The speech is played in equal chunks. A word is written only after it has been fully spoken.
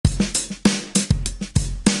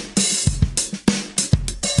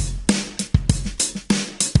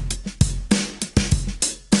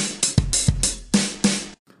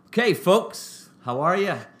Okay, folks, how are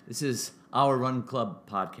you? This is our Run Club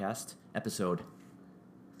podcast, episode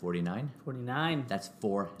 49. 49. That's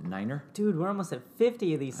 4-9er. Dude, we're almost at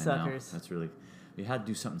 50 of these I know, suckers. that's really... We had to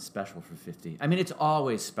do something special for 50. I mean, it's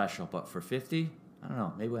always special, but for 50, I don't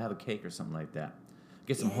know. Maybe we'll have a cake or something like that.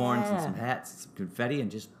 Get some horns and some hats, some confetti,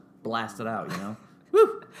 and just blast it out, you know?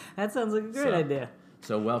 Woo! That sounds like a great idea.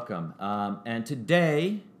 So welcome. And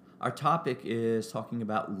today, our topic is talking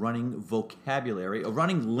about running vocabulary, or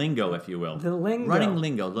running lingo, if you will. The lingo. Running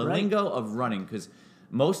lingo. The Right. lingo of running, because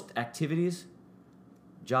most activities,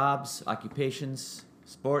 jobs, occupations,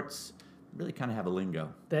 sports, really kind of have a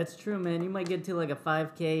lingo. That's true, man. You might get to like a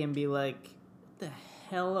 5K and be like, what the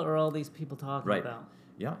hell are all these people talking about?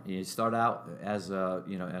 Yeah, you start out as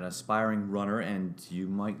an aspiring runner, and you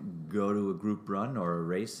might go to a group run or a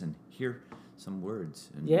race and hear some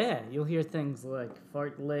words. And Yeah, you'll hear things like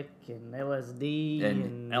fartlek and LSD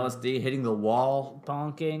and LSD, hitting the wall,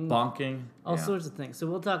 bonking, all yeah. sorts of things. So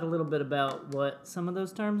we'll talk a little bit about what some of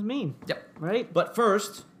those terms mean. Yep. Right? But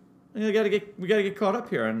first, we gotta get caught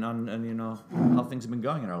up here on how things have been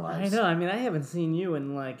going in our I lives. know. I mean, I haven't seen you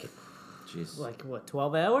in like Jeez.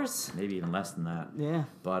 12 hours? Maybe even less than that. Yeah.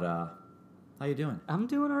 But how you doing? I'm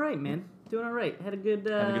doing all right, man. Doing all right. Had a good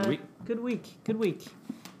week? Good week.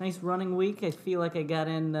 Nice running week. I feel like I got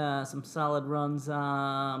in some solid runs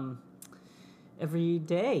every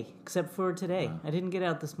day, except for today. I didn't get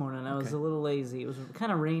out this morning. I was Okay. a little lazy. It was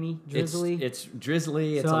kind of rainy, drizzly. It's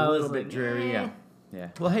drizzly. It's So I a was little bit like, dreary. eh. Yeah.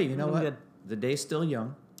 Well, hey, you know I'm what? good. The day's still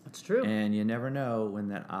young, That's true. and you never know when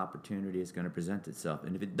that opportunity is going to present itself.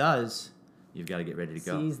 And if it does, you've got to get ready to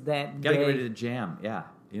go. Seize that Got to get day. ready to jam. Yeah.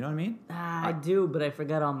 You know what I mean? I do, but I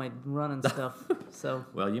forgot all my running stuff. So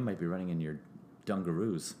Well, you might be running in your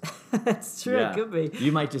dungaroos. that's true. Yeah. It could be.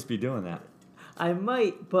 You might just be doing that. I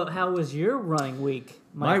might. But how was your running week,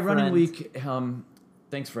 My running friend? week,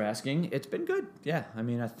 thanks for asking. It's been good. Yeah. I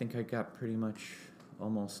mean, I think I got pretty much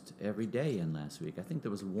almost every day in last week. I think there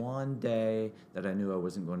was one day that I knew I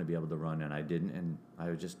wasn't going to be able to run, and I didn't. And I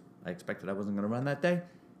expected I wasn't going to run that day,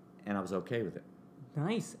 and I was okay with it.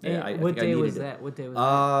 Nice. Yeah, I What think I day was needed it. that? What day was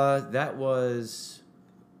that? That was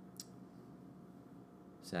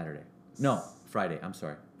Saturday. No, Friday. I'm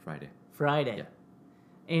sorry. Friday. Friday. Yeah.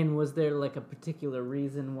 And was there like a particular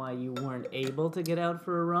reason why you weren't able to get out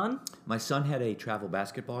for a run? My son had a travel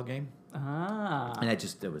basketball game. Ah. And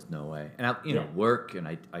there was no way. And Yeah. work, and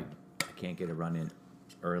I can't get a run in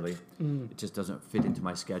early. It just doesn't fit into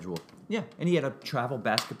my schedule. Yeah, and he had a travel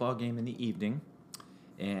basketball game in the evening,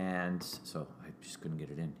 and so I just couldn't get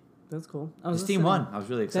it in. That's cool. His team won. I was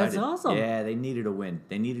really excited. That's awesome. Yeah, they needed a win.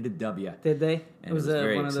 They needed a W. Did they? And it was,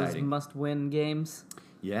 very one of those exciting. must-win games.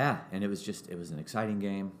 Yeah, and it was an exciting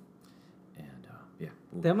game, and yeah.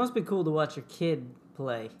 Ooh. That must be cool to watch your kid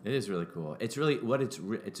play. It is really cool. It's really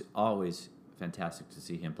it's always fantastic to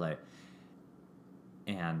see him play,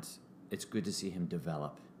 and it's good to see him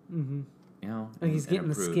develop. Mm-hmm. You know, Like he's and getting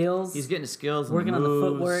the improve. skills. He's getting the skills, and working on the moves.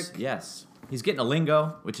 footwork. Yes, he's getting a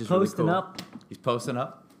lingo, which is Posting really cool. up. He's posting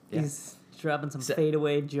up. Yeah. He's dropping some Set-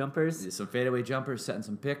 fadeaway jumpers. Some fadeaway jumpers, setting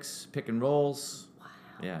some picks, pick and rolls. Wow.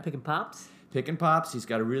 Yeah. Picking pops. Pick and pops. He's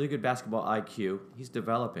got a really good basketball IQ. He's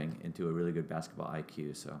developing into a really good basketball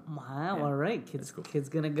IQ. So. Wow, Yeah, all right. that's cool. Kid's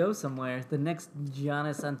going to go somewhere. The next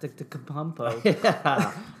Giannis Antetokounmpo.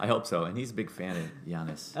 Yeah, I hope so. And he's a big fan of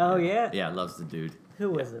Giannis. Oh, yeah? Yeah, loves the dude. Who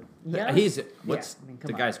was it? Giannis? He's Yeah, I mean, come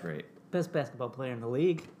the on. guy's great. Best basketball player in the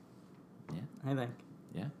league, Yeah, I think.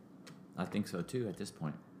 yeah, I think so too. At this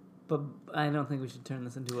point, But I don't think we should turn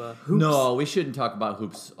this into a hoops. no, we shouldn't talk about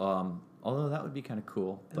hoops. Although that would be kind of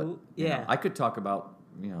cool. But Ooh, you know, yeah. I could talk about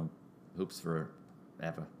hoops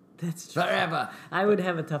forever. That's true. Forever. I would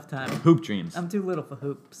have a tough time. Hoop dreams. I'm too little for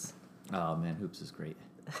hoops. Oh man, hoops is great.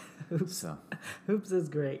 Hoops. So Hoops is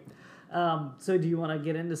great. So do you want to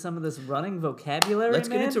get into some of this running vocabulary, let's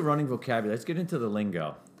get man? into running vocabulary. Let's get into the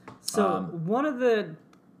lingo. So one of the,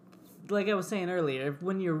 like I was saying earlier,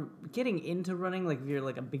 when you're getting into running, like if you're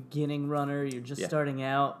like a beginning runner, you're just Yeah. starting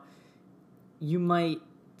out, you might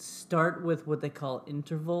start with what they call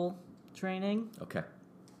interval training, Okay.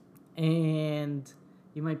 and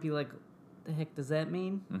you might be like, what the heck does that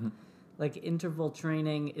mean? Mm-hmm. Like interval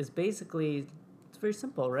training is basically, it's very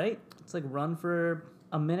simple, right? It's like run for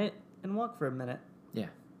a minute and walk for a minute. Yeah.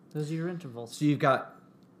 Those are your intervals. So you've got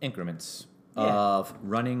increments Yeah. of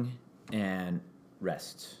running and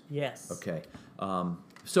rest. Yes. Okay.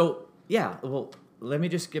 So yeah, well, let me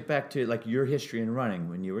just get back to like your history in running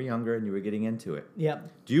when you were younger and you were getting into it.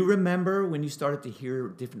 Yep. Do you remember when you started to hear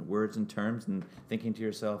different words and terms and thinking to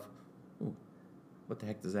yourself, "Ooh, what the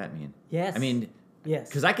heck does that mean?" Yes. I mean, Yes.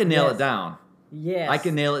 because I can nail Yes. it down. Yes. I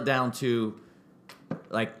can nail it down to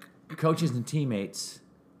like coaches and teammates,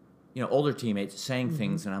 older teammates saying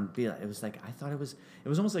things, and it was like I thought it was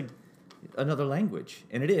almost like another language,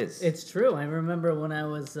 and it is. It's true. I remember when I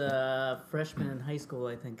was a freshman in high school,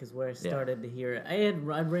 I think is where I started to hear it.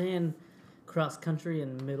 I ran cross country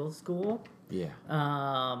in middle school. Yeah.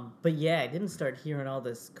 But I didn't start hearing all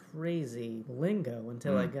this crazy lingo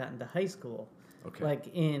until I got into high school. Okay. Like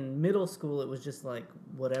in middle school, it was just like,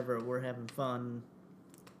 whatever, we're having fun.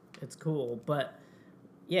 It's cool. But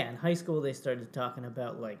in high school, they started talking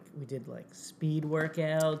about like, we did like speed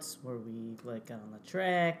workouts where we like got on the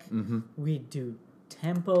track. Mm-hmm. We'd do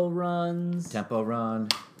tempo runs. Tempo run.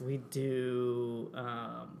 We'd do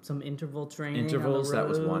some interval training. Intervals, on the that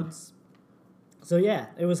was one. roads. So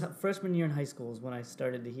it was freshman year in high school is when I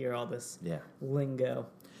started to hear all this lingo.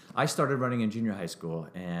 I started running in junior high school,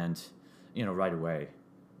 and right away,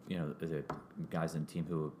 the guys in the team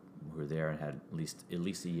who were there and had at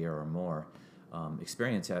least a year or more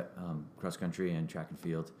experience at cross country and track and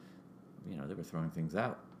field, they were throwing things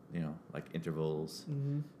out, like intervals,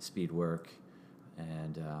 speed work,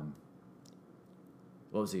 and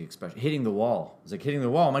what was the expression? Hitting the wall. It was like hitting the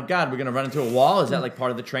wall. Oh my God, we're gonna run into a wall. Is that like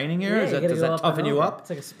part of the training here? Does that toughen you up? It's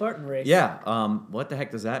like a Spartan race. Yeah. What the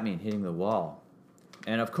heck does that mean? Hitting the wall.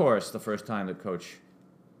 And of course, the first time the coach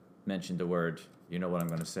mentioned the word, you know what I'm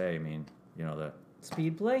going to say. I mean, the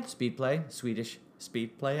speed play. Speed play, Swedish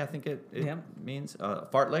speed play. I think it means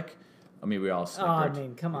fartlek. I mean, we all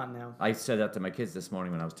snickered. Come on now. I said that to my kids this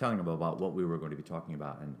morning when I was telling them about what we were going to be talking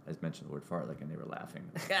about, and I mentioned the word fartlek, and they were laughing.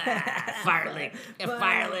 Fartlek,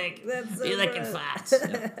 fartlek. That's so You licking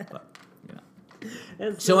farts.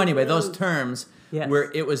 So anyway, those terms Yes.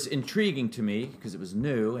 it was intriguing to me because it was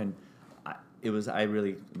new, and it was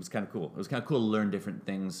kind of cool. It was kind of cool to learn different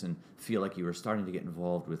things and feel like you were starting to get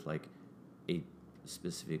involved with like a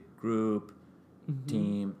specific group,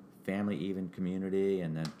 team, family, even community,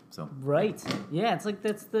 and then so. Right. Yeah, it's like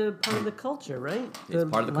that's the part of the culture, right? It's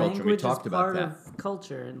part of the culture. We talked about that. Part of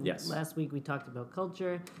culture, and Yes. last week we talked about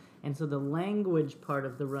culture, and so the language part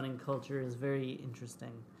of the running culture is very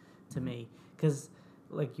interesting to me because,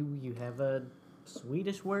 like, you have a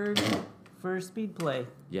Swedish word for speed play.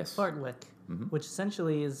 Yes. Fartlek, which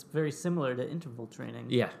essentially is very similar to interval training.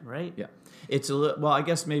 Yeah. Right. Yeah. It's a little. Well, I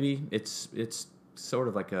guess maybe it's sort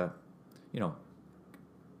of like a,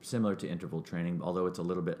 similar to interval training, although it's a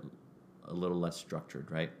little less structured,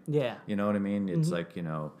 right? Yeah. You know what I mean? It's like,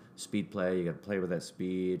 speed play, you got to play with that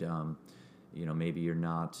speed. Maybe you're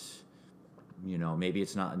not, maybe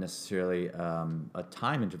it's not necessarily a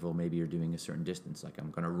time interval. Maybe you're doing a certain distance. Like I'm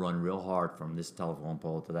going to run real hard from this telephone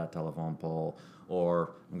pole to that telephone pole,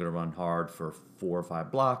 or I'm going to run hard for 4 or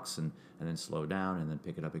 5 blocks and then slow down and then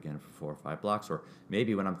pick it up again for 4 or 5 blocks. Or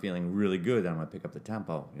maybe when I'm feeling really good, then I'm going to pick up the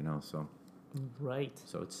tempo, so. Right.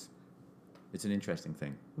 So it's an interesting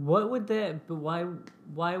thing. What would that? But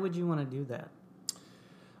why would you want to do that?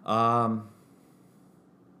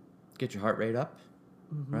 Get your heart rate up,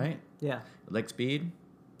 right? Yeah. Leg speed.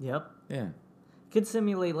 Yep. Yeah. Could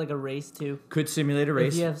simulate like a race too. Could simulate a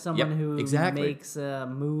race. If you have someone Yep, who exactly. makes a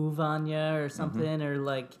move on you or something, or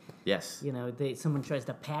like Yes. someone tries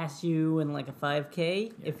to pass you in like a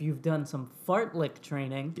 5K. If you've done some fartlek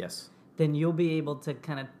training, Yes. then you'll be able to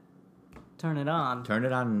kind of turn it on Turn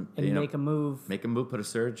it on. and make a move, Make a move. Put a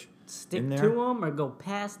surge. stick in to there. them or go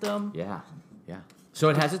past them. Yeah. Yeah. So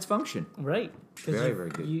it has its function. Right. Very, very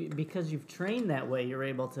good. Because you've trained that way, you're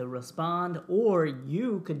able to respond, or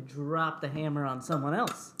you could drop the hammer on someone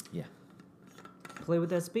else. Yeah. Play with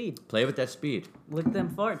that speed. Play with that speed. Lick them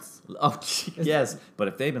farts. Oh, yes. But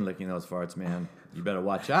if they've been licking those farts, man, you better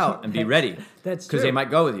watch out and be ready. That's Because they true. might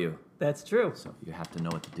go with you. That's true. So you have to know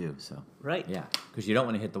what to do. So Right. yeah, because you don't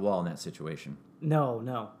want to hit the wall in that situation. No.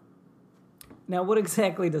 Now, what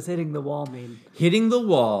exactly does hitting the wall mean? Hitting the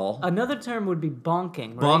wall. Another term would be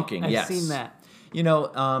bonking, right? Bonking, I've yes. seen that.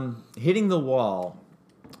 Hitting the wall,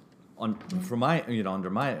 on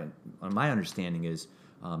my understanding is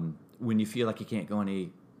when you feel like you can't go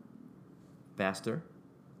any faster,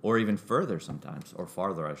 or even further sometimes, or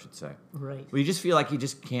farther, I should say. Right. Well, you just feel like you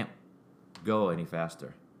just can't go any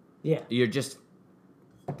faster. Yeah. You're just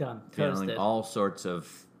Done. feeling Toasted. all sorts of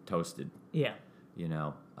toasted. Yeah.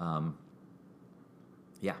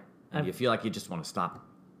 Yeah, and you feel like you just want to stop.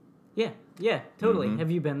 Yeah. Yeah. Totally. Mm-hmm.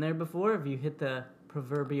 Have you been there before? Have you hit the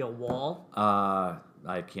proverbial wall?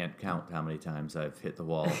 I can't count how many times I've hit the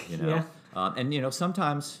wall, Yeah. And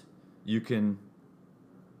sometimes you can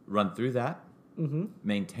run through that, Mm-hmm.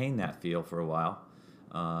 maintain that feel for a while,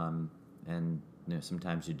 and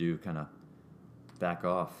sometimes you do kind of back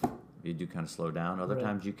off. You do kind of slow down. Other Right.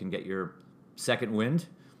 times you can get your second wind,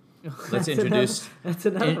 let's introduce. That's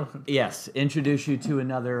another one. Yes, introduce you to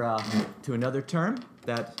another term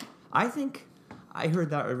that I think I heard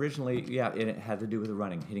that originally. Yeah, and it had to do with the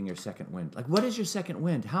running, hitting your second wind. Like, what is your second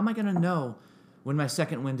wind? How am I going to know when my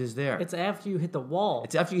second wind is there? It's after you hit the wall.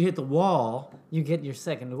 It's after you hit the wall. You get your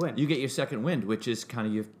second wind. You get your second wind, which is kind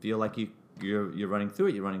of you feel like you're running through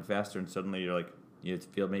it. You're running faster, and suddenly you're like you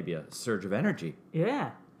feel maybe a surge of energy.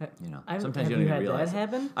 Yeah. You know, Sometimes sometimes you have don't you even had realize that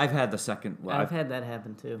happen? I've had the second. Well, I've had that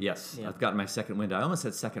happen too. Yes, Yeah. I've gotten my second wind. I almost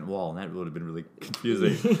had second wall, and that would have been really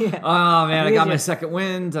confusing. Yeah. Oh man, I Because got my you- second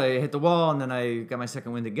wind. I hit the wall, and then I got my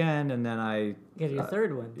second wind again, and then I Get your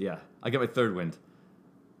third wind. yeah, I got my third wind.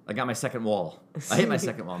 I got my second wall. I hit my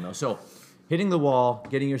second wall. No, so hitting the wall,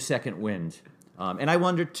 getting your second wind, and I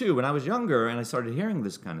wondered too when I was younger, and I started hearing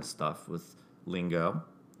this kind of stuff with lingo.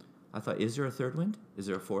 I thought, is there a third wind? Is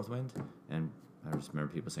there a fourth wind? And I just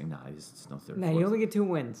remember people saying, "Nah, it's no third." No, fourth. you only get 2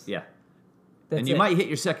 wins. Yeah. That's And you it. might hit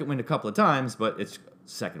your second wind a couple of times, but it's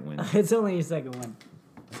second wind. It's only your second win.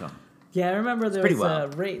 So Yeah, I remember there pretty was a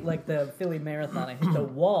wild. rate like the Philly Marathon. I hit the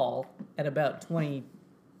wall at about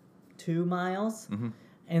 22 miles, Mm-hmm.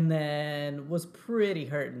 and then was pretty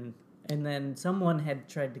hurting. And then someone had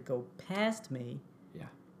tried to go past me, yeah,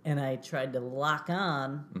 and I tried to lock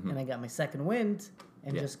on, and I got my second wind,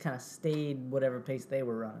 and Yeah. just kind of stayed whatever pace they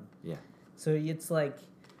were running. yeah, So it's like,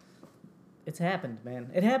 it's happened, man.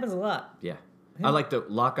 It happens a lot. yeah. I like the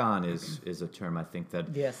lock on is a term I think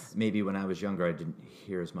that Yes. maybe when I was younger I didn't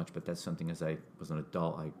hear as much, but that's something as I was an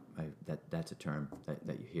adult that's a term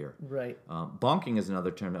that you hear. Right. Bonking is another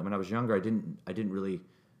term that when I was younger I didn't really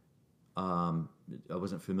I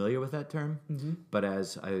wasn't familiar with that term, but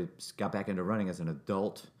as I got back into running as an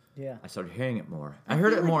adult, Yeah. I started hearing it more. I heard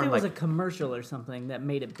feel it like more there in was like a commercial or something that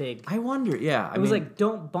made it big. I wonder, yeah. It was like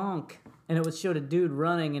 "Don't bonk," and it was showed a dude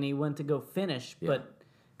running, and he went to go finish, but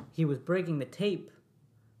he was breaking the tape,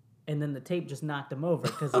 and then the tape just knocked him over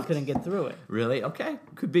because he couldn't get through it. really? Okay,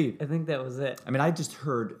 could be. I think that was it. I mean, I just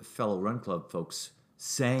heard fellow Run Club folks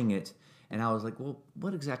saying it, and I was like, well,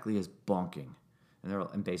 what exactly is bonking?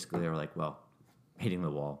 And basically they were like, well, hitting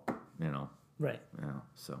the wall, you know, Right.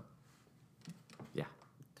 so, yeah.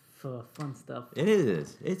 Fun stuff. It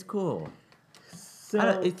is. It's cool. So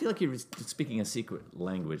I feel like you're speaking a secret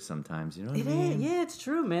language sometimes, you know what it I mean? is. Yeah, it's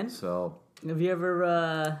true, man. So, Have you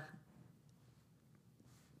ever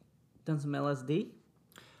done some LSD?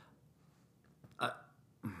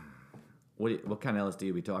 what kind of LSD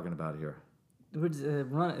are we talking about here? We're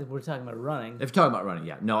talking about running. If you're talking about running,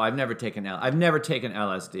 yeah. No, I've never taken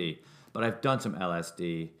LSD, but I've done some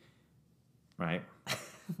LSD, right?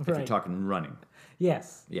 If you're Right. talking running.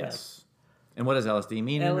 Yes. Yes. And what does LSD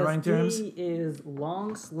mean in running terms? LSD is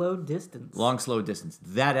long, slow distance. Long, slow distance.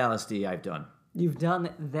 That LSD I've done. You've done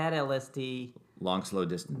that LSD. Long, slow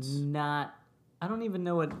distance. Not. I don't even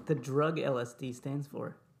know what the drug LSD stands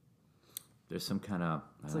for. There's some kind of,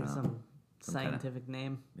 It's like some some kinda- scientific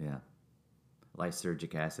name. yeah,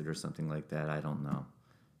 lysergic acid or something like that. I don't know.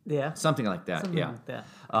 Yeah. Something like that, Something yeah. like that.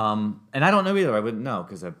 And I don't know either. I wouldn't know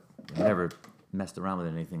because I've never messed around with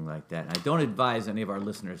anything like that. And I don't advise any of our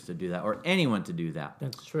listeners to do that or anyone to do that.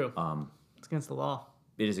 That's true. It's against the law.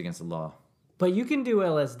 It is against the law. But you can do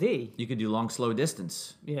LSD. You could do long, slow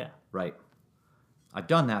distance, Yeah. right? I've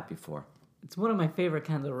done that before. It's one of my favorite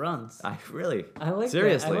kinds of runs. I really, I like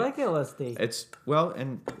seriously. that. I like LSD. It's well,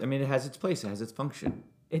 and I mean, it has its place. It has its function.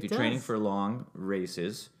 If It you're training does. for long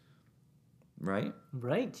races, right?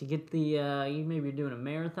 Right. You get the you maybe you're doing a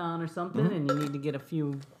marathon or something Mm-hmm. and you need to get a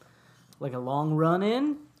few like a long run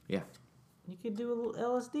in, Yeah. you could do a little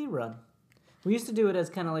LSD run. We used to do it as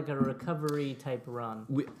kind of like a recovery type run.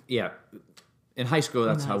 Yeah. In high school,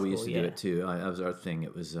 that's high how we school, used to yeah. do it too. That was our thing.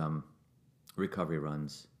 It was recovery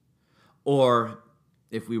runs, or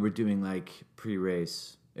if we were doing like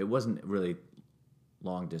pre-race, it wasn't really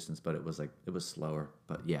long distance, but it was slower.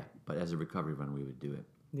 But yeah, but as a recovery run, we would do it.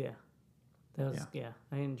 Yeah. That was Yeah. yeah,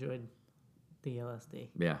 I enjoyed the LSD.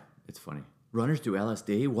 Yeah, it's funny. Runners do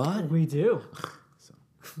LSD? What? We do. So-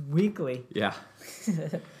 Weekly. Yeah.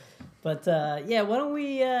 But yeah, why don't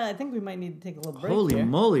we I think we might need to take a little break Holy here.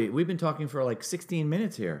 moly, we've been talking for like 16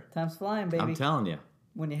 minutes here. Time's flying, baby. I'm telling you,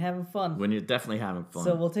 when you're having fun. when you're definitely having fun.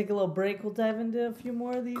 So we'll take a little break. We'll dive into a few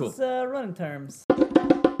more of these Cool. running terms.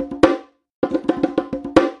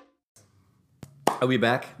 Are we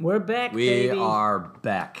back? We're back, We baby. are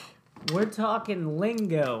back. We're talking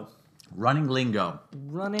lingo, Running lingo,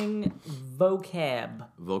 running vocab.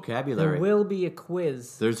 vocabulary. There will be a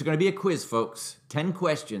quiz. There's going to be a quiz, folks. 10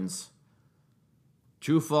 questions.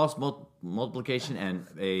 True, false, multiplication, and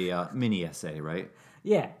a mini essay, right?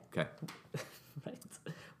 Yeah, Okay. right.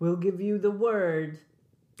 We'll give you the word,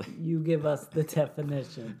 You give us the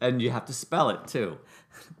definition. And you have to spell it too.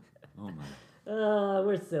 Oh my.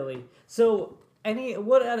 We're silly. So, I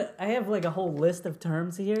have like a whole list of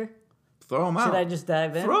terms here. Throw them out. Should I just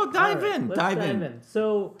dive in? Dive All in. let's Dive in.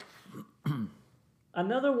 So,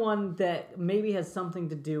 another one that maybe has something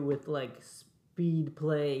to do with like speed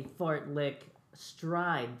play, fartlek,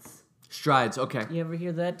 strides. Strides. Okay. You ever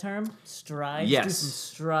hear that term? Strides? Yes. Do some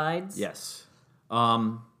strides? Yes.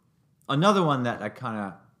 Another one that I kind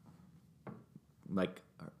of like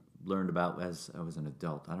learned about as I was an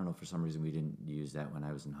adult. I don't know, for some reason we didn't use that when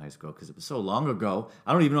I was in high school because it was so long ago.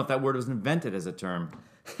 I don't even know if that word was invented as a term,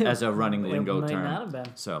 as a running lingo It might term. not have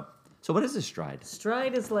been. So what is a stride?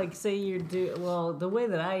 Stride is like, say the way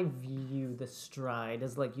that I view the stride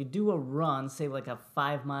is like you do a run, say like a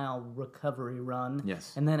 5-mile recovery run.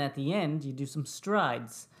 Yes. And then at the end, you do some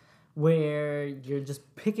strides where you're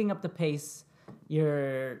just picking up the pace,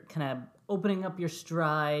 you're kind of opening up your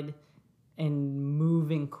stride and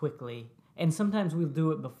moving quickly. And sometimes we'll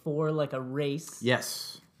do it before like a race.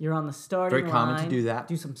 Yes. You're on the starting line. Very common to do that.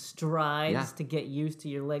 Do some strides Yeah. to get used to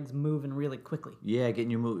your legs moving really quickly. Yeah, getting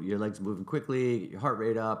your legs moving quickly, get your heart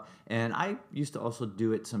rate up. And I used to also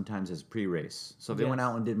do it sometimes as pre-race. So if I went Yes.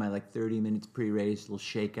 out and did my like 30 minutes pre-race, little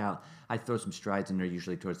shakeout, I'd throw some strides in there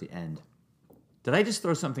usually towards the end. Did I just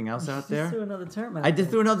throw something else out there? Just threw another term out I there. did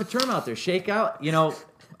throw another term out there, shakeout. You know,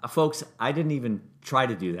 folks, I didn't even try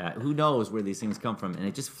to do that. Who knows where these things come from? And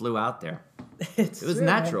it just flew out there. It was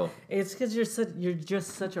natural. It's because you're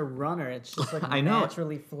just such a runner. It's just like I know.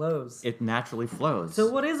 naturally flows. It naturally flows.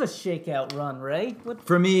 So what is a shakeout run, Ray? What?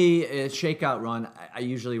 For me, a shakeout run, I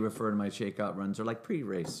usually refer to my shakeout runs are like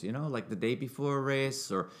pre-race, you know, like the day before a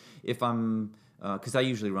race, or if I'm, because I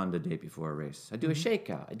usually run the day before a race. I do a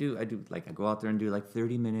shakeout. I do like I go out there and do like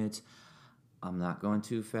 30 minutes. I'm not going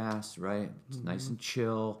too fast, right? It's nice and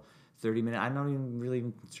chill. 30 minutes. I'm not even really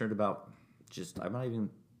concerned about I'm not even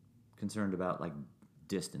concerned about like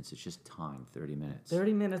distance. It's just time, 30 minutes.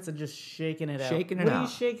 30 minutes of just shaking it out. Shaking it what are you out.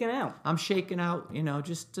 shaking out? I'm shaking out, you know,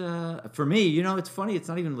 just for me, you know, it's funny. It's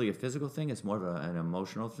not even really a physical thing. It's more of an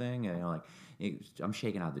emotional thing. You know, like I'm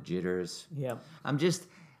shaking out the jitters. Yeah. I'm just,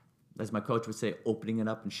 as my coach would say, opening it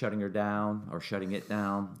up and shutting her down or shutting it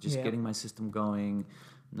down. Just Yeah. getting my system going.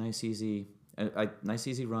 Nice, easy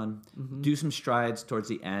run. Mm-hmm. Do some strides towards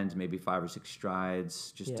the end, maybe 5 or 6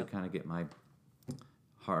 strides, just to Yeah. kind of get my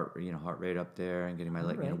heart rate up there and getting my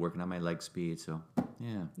leg, Alright. working on my leg speed. So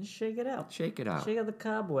yeah, Just shake it out. shake it out. Shake out the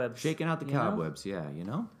cobwebs. Shaking out the you know? cobwebs, yeah, you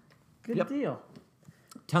know? Good Yep. deal.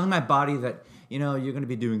 Telling my body that, you know, you're going to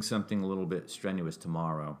be doing something a little bit strenuous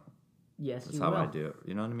tomorrow. Yes, That's you how will. I do it.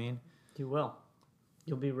 You know what I mean? You will.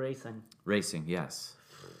 You'll be racing. Racing, yes.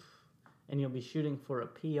 And you'll be shooting for a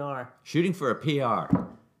PR Shooting for a PR,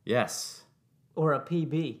 yes. or a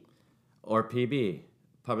PB. Or PB,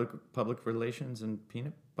 public relations and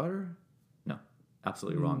peanut butter? No,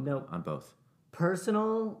 absolutely wrong Nope. on both.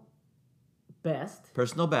 Personal best.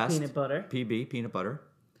 Personal best. Peanut butter. PB, peanut butter.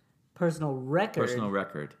 Personal record. Personal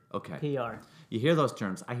record. Okay. PR. You hear those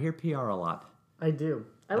terms. I hear PR a lot. I do.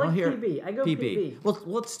 I don't like hear PB. I go PB.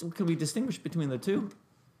 Well, can we distinguish between the two?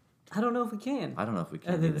 I don't know if we can. I don't know if we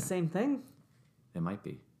can. Are they either. the same thing? It might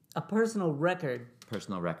be. A personal record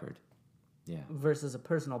Personal record. Yeah. versus a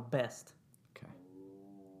personal best. Okay.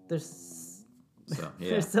 There's So, yeah.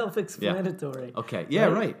 They're self-explanatory. Okay. Yeah,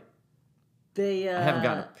 right. They. I haven't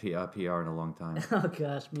gotten a PR in a long time. Oh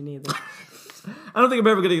gosh, me neither. I don't think I'm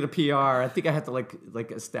ever going to get a PR. I think I have to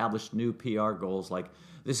like establish new PR goals. Like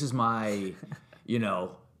this is my, you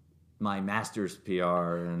know, my master's PR,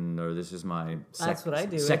 or this is my That's what I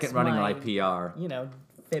do. second It's running my- my PR. You know,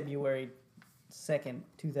 February 2nd,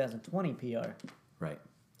 2020 PR. Right.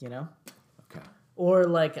 You know, Okay. or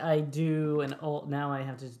like I do now I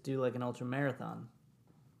have to do like an ultra marathon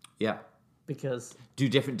Yeah. because Do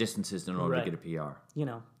different distances in order Right. to get a PR. you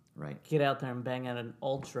know Right. get out there and bang out an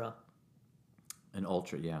ultra. An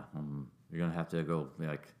ultra, yeah. You're gonna have to go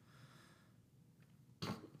like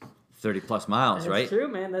 30 plus miles, That's right? true,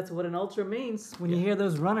 man. That's what an ultra means. When you hear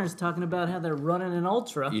those runners talking about how they're running an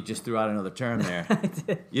ultra. You just threw out another term there. I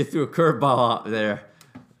did. You threw a curveball out there.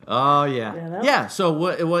 Oh yeah. You know? Yeah. So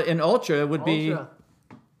what? An ultra would be Ultra.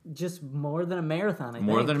 Just more than a marathon, I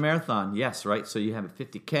more think. than a marathon. Yes, right. So you have a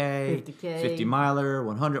 50K, 50K. 50 miler,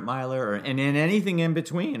 100 miler, and then anything in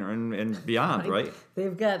between or and beyond, right?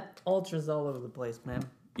 They've got ultras all over the place, man.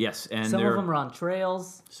 Yes, and Some they're of them are on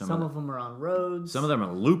trails. Some Some of of them are on roads. some of them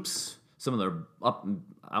are loops. Some of them are up and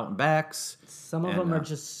out and backs. Some of and, them are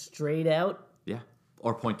just straight out, Yeah,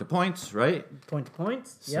 or point to points, right? point to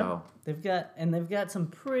points. So- Yep. They've got some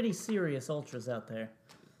pretty serious ultras out there.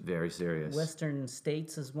 Very serious. Western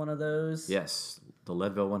States is one of those. Yes, The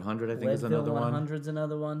Leadville 100, I think, is Leadville another one. 100's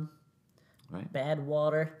another one. Right.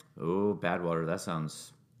 Badwater. Oh, Badwater. That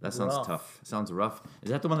sounds Rough. tough. Sounds rough. Is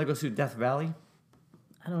that the one that goes through Death Valley?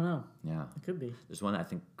 I don't know. Yeah. It could be. There's one that I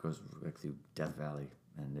think goes right through Death Valley,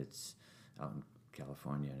 and it's out in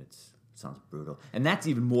California, and it sounds brutal. And that's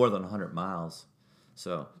even more than 100 miles.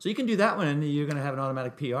 So you can do that one, and you're going to have an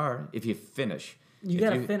automatic PR if you finish. You If got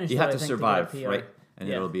to finish. You though, have I to think, survive, to get a PR. right? And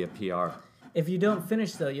Yeah. it'll be a PR. If you don't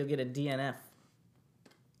finish, though, you'll get a DNF.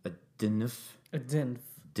 A DNF. A DNF.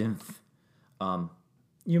 DNF.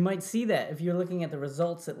 You might see that if you're looking at the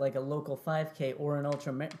results at like a local 5K or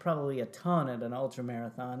an probably a ton at an ultra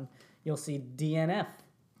marathon. You'll see DNF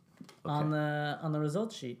on the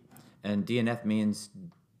results sheet. And DNF means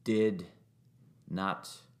did not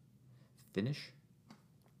finish?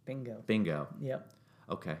 Bingo. Bingo. Yep.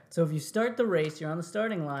 Okay. So if you start the race, you're on the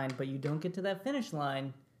starting line, but you don't get to that finish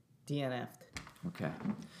line, DNF'd. Okay.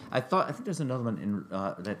 I think there's another one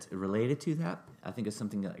that's related to that. I think it's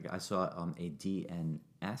something like I saw a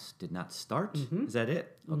DNS did not start. Mm-hmm. Is that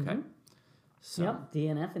it? Okay. So Yep.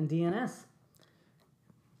 DNF and DNS.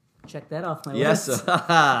 Check that off my yes, list.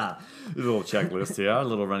 a little checklist here, a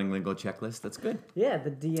little running lingo checklist. That's good. Yeah,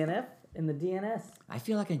 the DNF and the DNS. I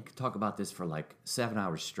feel like I can talk about this for like 7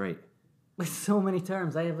 hours straight. With so many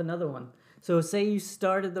terms. I have another one. So say you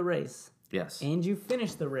started the race Yes. and you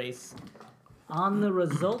finished the race. On the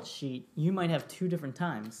results sheet, you might have two different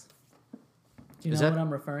times. Do you Is know that- what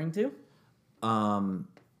I'm referring to?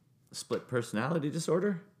 Split personality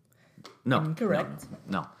disorder? No. Incorrect.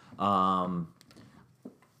 No.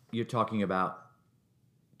 You're talking about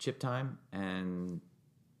chip time and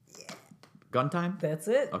gun time? That's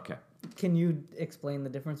it. Okay. Can you explain the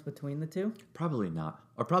difference between the two? Probably not.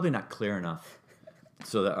 Or probably not clear enough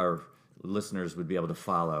so that our listeners would be able to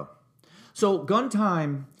follow. So gun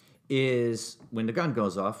time is when the gun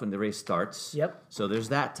goes off, when the race starts. Yep. So there's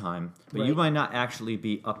that time. But you Right. might not actually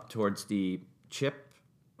be up towards the chip,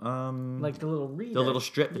 Like the little reader. the little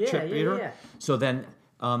strip, the Yeah, chip yeah, reader. yeah. So then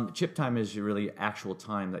chip time is your really actual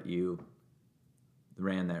time that you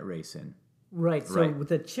ran that race in. Right. So Right.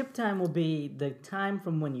 the chip time will be the time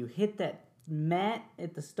from when you hit that mat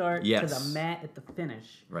at the start to Yes. the mat at the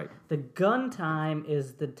finish. Right. The gun time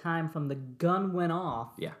is the time from the gun went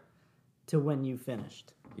off Yeah. to when you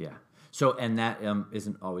finished. Yeah. So, and that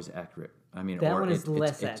isn't always accurate. I mean, That or one is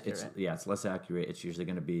less it's, accurate. yeah, it's less accurate. It's usually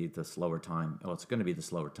going to be the slower time. Oh, it's going to be the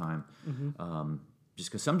slower time. Mm-hmm. Just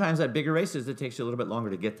because sometimes at bigger races, it takes you a little bit longer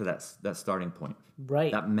to get to that starting point,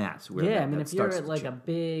 Right. that mat. Where Yeah, that, I mean, that if you're starts at to like chip. a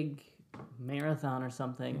big marathon or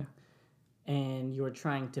something and you're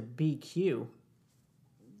trying to BQ,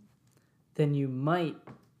 then you might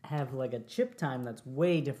have like a chip time that's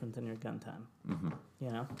way different than your gun time. Mm-hmm.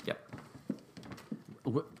 You know? Yep.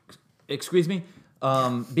 Excuse me?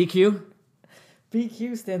 BQ?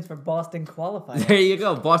 BQ stands for Boston Qualifier. There you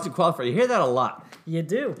go. Boston Qualifier. You hear that a lot. You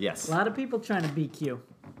do. Yes. A lot of people trying to BQ.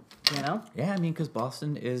 You know? Yeah, I mean, because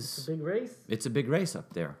Boston is... Big race. It's a big race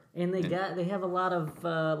up there. And they have a lot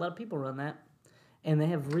of people run that. And they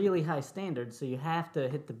have really high standards, so you have to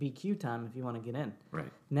hit the BQ time if you want to get in.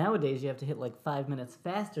 Right. Nowadays, you have to hit like 5 minutes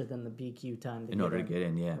faster than the BQ time to In order to get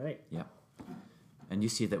in, yeah. Right. Yeah. And you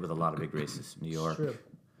see that with a lot of big races. New York. True.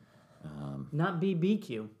 Not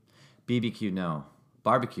BBQ. BBQ, no.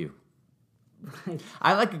 Barbecue. Right.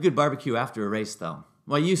 I like a good barbecue after a race, though.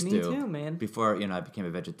 Well, I used Me to. too, man. Before, I became a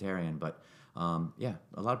vegetarian. But, yeah,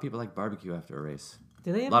 a lot of people like barbecue after a race.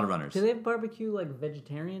 Do they have A lot of runners. Do they have barbecue like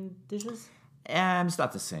vegetarian dishes? It's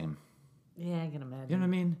not the same. Yeah, I can imagine. You know what I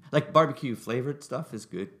mean? Like barbecue flavored stuff is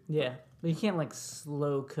good. Yeah, but you can't like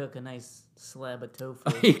slow cook a nice slab of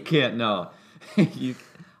tofu. You can't, no.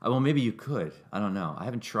 Well, maybe you could. I don't know. I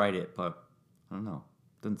haven't tried it, but I don't know.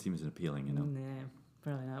 Doesn't seem as appealing, you know? Nah,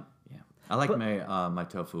 probably not. Yeah. I like my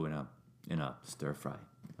tofu in a stir fry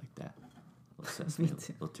like that. A little sesame,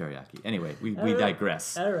 a little teriyaki. Anyway, we right.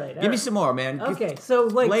 digress. All right, Give me some more, man. Okay, so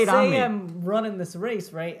like lay it on me. say I'm running this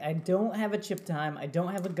race, right? I don't have a chip time. I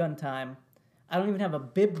don't have a gun time. I don't even have a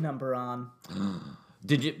bib number on.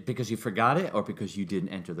 Did you because you forgot it or because you didn't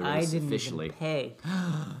enter the I race didn't officially? even pay.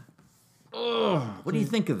 What do you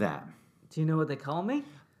think of that? Do you know what they call me?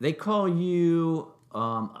 They call you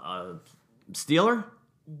a stealer,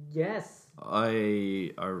 Yes.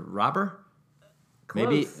 a robber.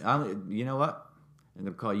 Close. Maybe you know what? I'm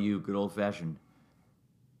gonna call you good old fashioned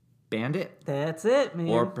bandit, That's it, man.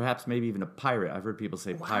 or perhaps maybe even a pirate. I've heard people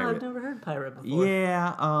say wow, pirate. I've never heard pirate before.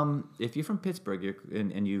 Yeah, if you're from Pittsburgh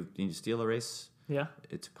and you steal a race, Yeah.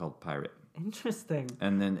 it's called pirate. Interesting.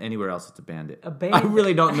 And then anywhere else, it's a bandit. A bandit. I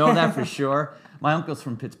really don't know that for sure. My uncle's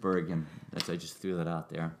from Pittsburgh, and I just threw that out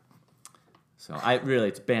there. So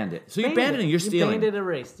it's bandit. So you're Bandit. banditing, you're stealing. You banded a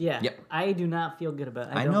race, yeah. Yep. I do not feel good about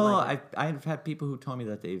it. I don't know. like it. I've had people who told me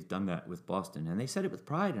that they've done that with Boston, and they said it with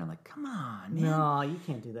pride. And I'm like, come on, man. No, you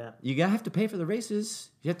can't do that. You gotta have to pay for the races.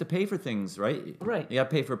 You have to pay for things, right? Right. You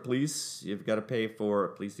gotta pay for police. You've got to pay for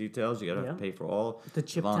police details. You gotta Yeah. pay for all The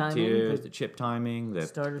chip volunteers, timing, the chip timing, the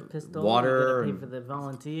Starter pistol. water. You gotta pay for the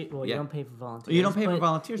volunteer. Well, Yeah. you don't pay for volunteers. You don't pay for but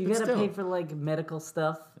volunteers, You but gotta still. pay for like medical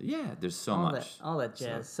stuff. Yeah, there's so all much. All that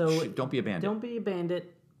jazz. So don't be a bandit. Don't be a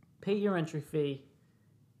bandit. Pay your entry fee,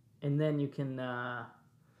 and then you can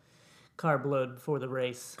carb load before the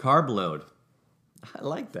race. Carb load. I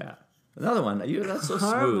like that. Another one. That's so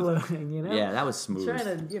Carb smooth. loading, you know. Yeah, that was smooth.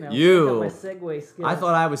 Trying to, work out You. my segue skills. I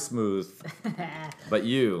thought I was smooth, but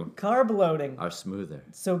you carb loading. are smoother.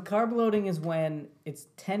 So carb loading is when it's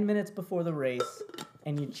 10 minutes before the race,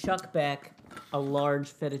 and you chuck back a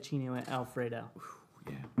large fettuccine Alfredo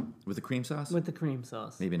Yeah, with the cream sauce. with the cream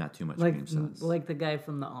sauce. Maybe not too much Like, cream sauce. like the guy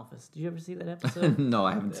from The Office. Did you ever see that episode? No,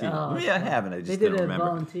 I haven't seen it. Oh, Maybe I haven't. I They just did don't a remember.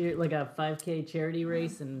 volunteer, like a 5K charity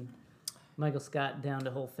race, and Michael Scott downed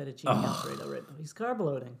a whole fettuccine Alfredo. Right? He's carb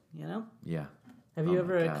loading, you know? Yeah. Have Oh you my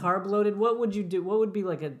ever God. carb loaded? What would you do? What would be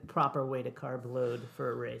like a proper way to carb load for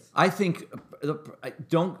a race? I think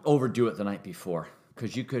don't overdo it the night before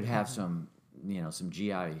because you could have Mm-hmm. some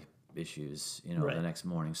GI issues, Right. the next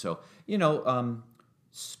morning. So,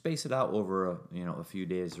 space it out over a few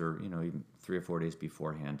days or even 3 or 4 days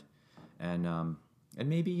beforehand, and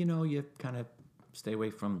maybe you kind of stay away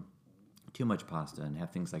from too much pasta and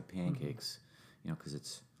have things like pancakes, because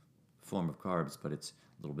it's a form of carbs, but it's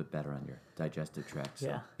a little bit better on your digestive tract.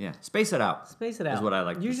 So, Yeah. space it out. Space it out. Is what I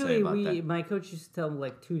like to say Usually, about that. my coach used to tell me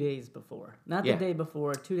like 2 days before, not Yeah. the day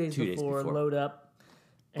before. 2 days 2 days before, before. load up.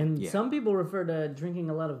 And Yeah. some people refer to drinking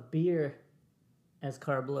a lot of beer as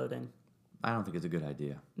carb loading. I don't think it's a good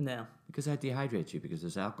idea. No. Because that dehydrates you because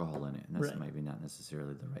there's alcohol in it, and that's Right. maybe not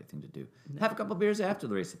necessarily the right thing to do. Have a couple beers after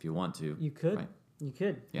the race if you want to. You could. Right. You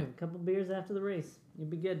could. Yeah. Have a couple beers after the race. You'd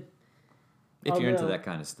be good. If you're into Although- that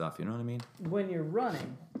kind of stuff, you know what I mean? When you're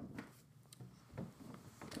running,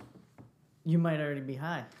 you might already be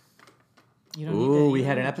high. You don't need to- Ooh, you we don't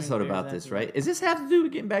had need an to drink episode beers about after this, the right? race. Is this have to do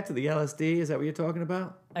with getting back to the LSD? Is that what you're talking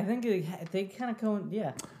about? I think they kind of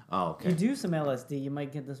yeah. Oh, If you okay. do some LSD, you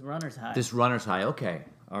might get this runner's high. This runner's high. Okay.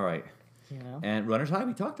 All right. you know? And runner's high,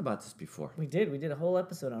 we talked about this before. We did a whole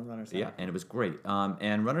episode on runner's high. Yeah, and it was great.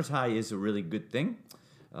 And runner's high is a really good thing.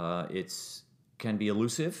 It's can be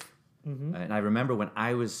elusive. And I remember when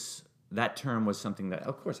that term was something that,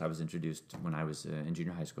 of course, I was introduced when I was in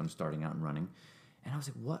junior high school and starting out and running. And I was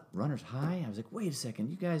like, what? Runner's high? I was like, wait a second.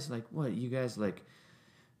 You guys like, what? You guys like,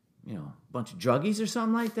 a bunch of juggies or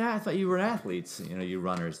something like that? I thought you were athletes, you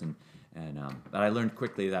runners. But I learned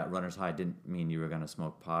quickly that runner's high didn't mean you were going to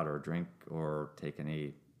smoke pot or drink or take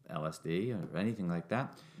any LSD or anything like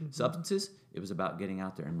that. Substances, it was about getting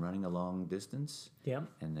out there and running a long distance. Yeah.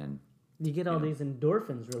 And then You get all know, these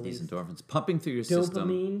endorphins these released. endorphins pumping through your system.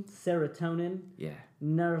 Dopamine, serotonin, Yeah.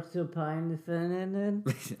 norepinephrine.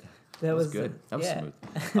 That was was good. That was yeah. smooth.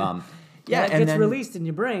 Yeah, It and gets then released in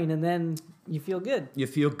your brain, and then you feel good. you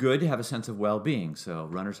feel good, you have a sense of well-being. So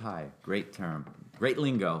runner's high, great term. Great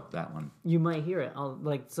lingo, that one. You might hear it.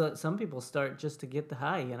 Some people start just to get the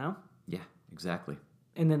high, Yeah, exactly.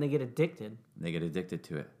 and then they get addicted. They get addicted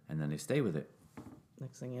to it, and then they stay with it.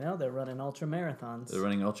 Next thing you know, they're running ultra marathons. They're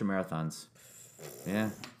running ultra marathons. Yeah.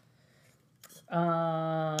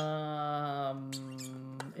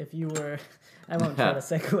 If you were, I won't try to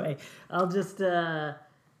segue. I'll just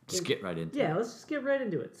Just get right into yeah. it. Let's just get right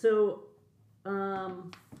into it. So,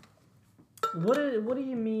 what do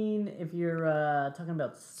you mean if you're talking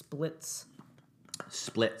about splits?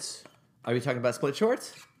 Splits. Are we talking about split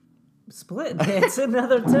shorts? Split. It's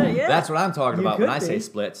another term. Yeah. That's what I'm talking You about when could I say be.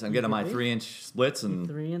 splits. I'm getting my could be. 3-inch splits and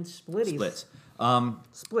 3-inch splitties. splits.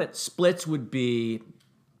 Splits. Splits would be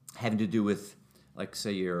having to do with, like,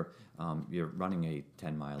 say you're running a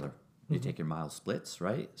 10-miler. You take your mile splits,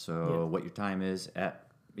 right? So Yeah. what your time is at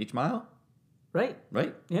each mile, Right.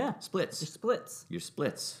 right? Yeah. Your Splits. splits. Your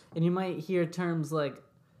splits. And you might hear terms like,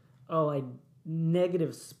 "Oh, I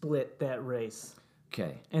negative split that race,"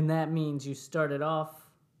 Okay. and that means you started off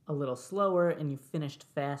a little slower and you finished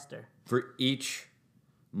faster. For each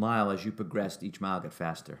mile, as you progressed, each mile got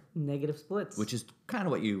faster, Negative splits. which is kind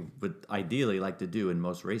of what you would ideally like to do in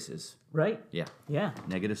most races. right? Yeah. Yeah.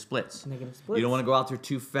 Negative splits. Negative splits. You don't want to go out there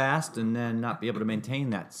too fast and then not be able to maintain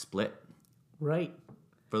that split Right.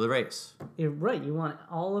 for the race. Right. You want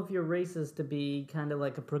all of your races to be kind of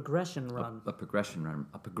like a progression run. A progression run.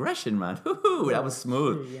 A progression run. Woo-hoo, that was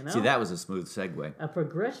smooth. you know? See, that was a smooth segue. A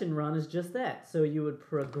progression run is just that. So you would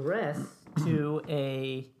progress to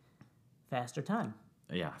a faster time.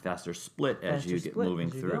 Yeah, faster split as Faster you get split moving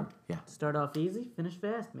as you through. go. Yeah, Start off easy, finish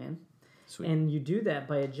fast, man. sweet. And you do that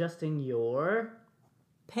by adjusting your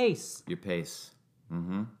pace. Your pace.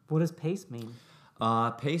 Mm-hmm. What does pace mean?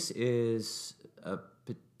 Pace is a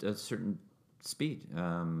certain speed.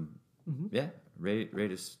 Yeah, rate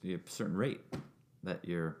is a certain rate that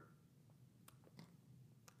you're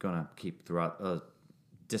gonna keep throughout a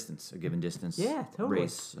distance, a given distance. Yeah, totally.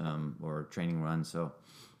 Race or training run.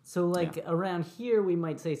 So, like, around here, we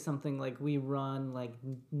might say something like we run, like,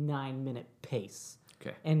 9-minute pace.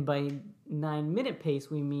 Okay. And by 9-minute pace,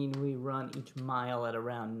 we mean we run each mile at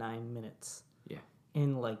around 9 minutes. Yeah.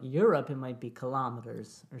 In, like, Europe, it might be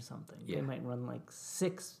kilometers or something. Yeah. They might run, like,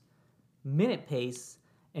 6-minute pace,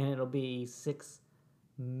 and it'll be 6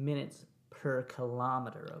 minutes per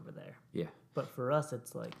kilometer over there. Yeah. But for us,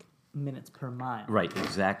 it's, like, minutes per mile. Right,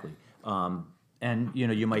 exactly. And,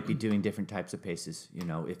 you might be doing different types of paces.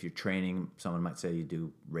 If you're training, someone might say you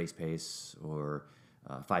do race pace or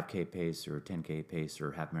 5K pace or 10K pace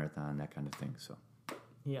or half marathon, that kind of thing. So,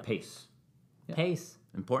 Yeah. pace. Pace.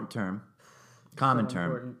 Important term. Common So term.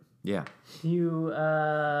 important. Yeah. Do you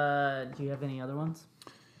have any other ones?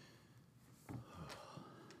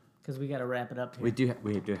 Because we got to wrap it up here.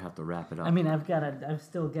 We do have to wrap it up. I mean, I've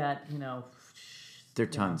still got there are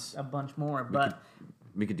tons. a bunch more, but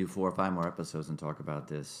We could do 4 or 5 more episodes and talk about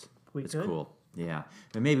this. It's could. cool. Yeah.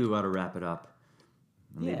 But maybe we ought to wrap it up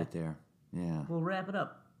and leave Yeah. it there. Yeah. we'll wrap it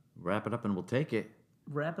up. Wrap it up and we'll take it.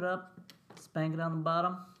 Wrap it up, spank it on the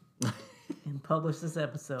bottom, and publish this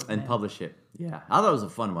episode. And man. publish it. Yeah. I thought it was a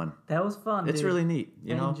fun one. That was fun. It's dude. really neat.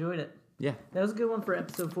 I enjoyed it. Yeah. That was a good one for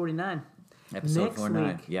episode 49. Episode Next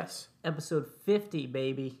 49. week. Yes. Episode 50,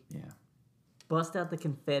 baby. Yeah. Bust out the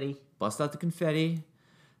confetti. Bust out the confetti.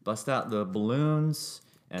 Bust out the balloons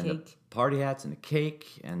and the Cake. party hats and the cake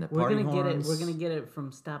and the We're party gonna horns. get it. We're gonna get it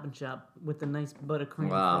from Stop and Shop with the nice buttercream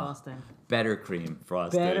Wow. frosting. Better cream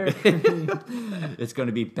frosted. Better cream. It's going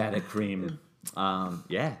to be better cream.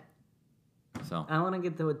 Yeah. So. I want to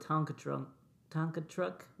get the Tonka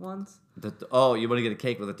truck ones. You want to get a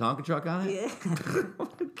cake with a Tonka truck on it? Yeah.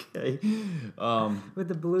 Okay. With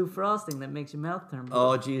the blue frosting that makes your mouth turn blue.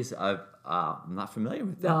 Oh, geez. I'm not familiar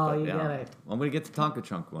with that. Oh, but you yeah. gotta- I'm going to get the Tonka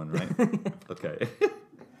trunk one, right? Okay.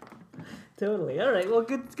 Totally. All right. Well,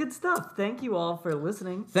 good stuff. Thank you all for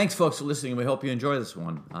listening. Thanks, folks, for listening. We hope you enjoy this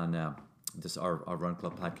one on our Run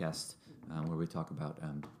Club podcast where we talk about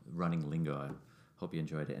running lingo. I hope you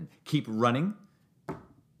enjoyed it. And keep running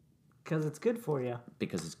Because it's good for you.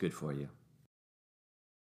 because it's good for you.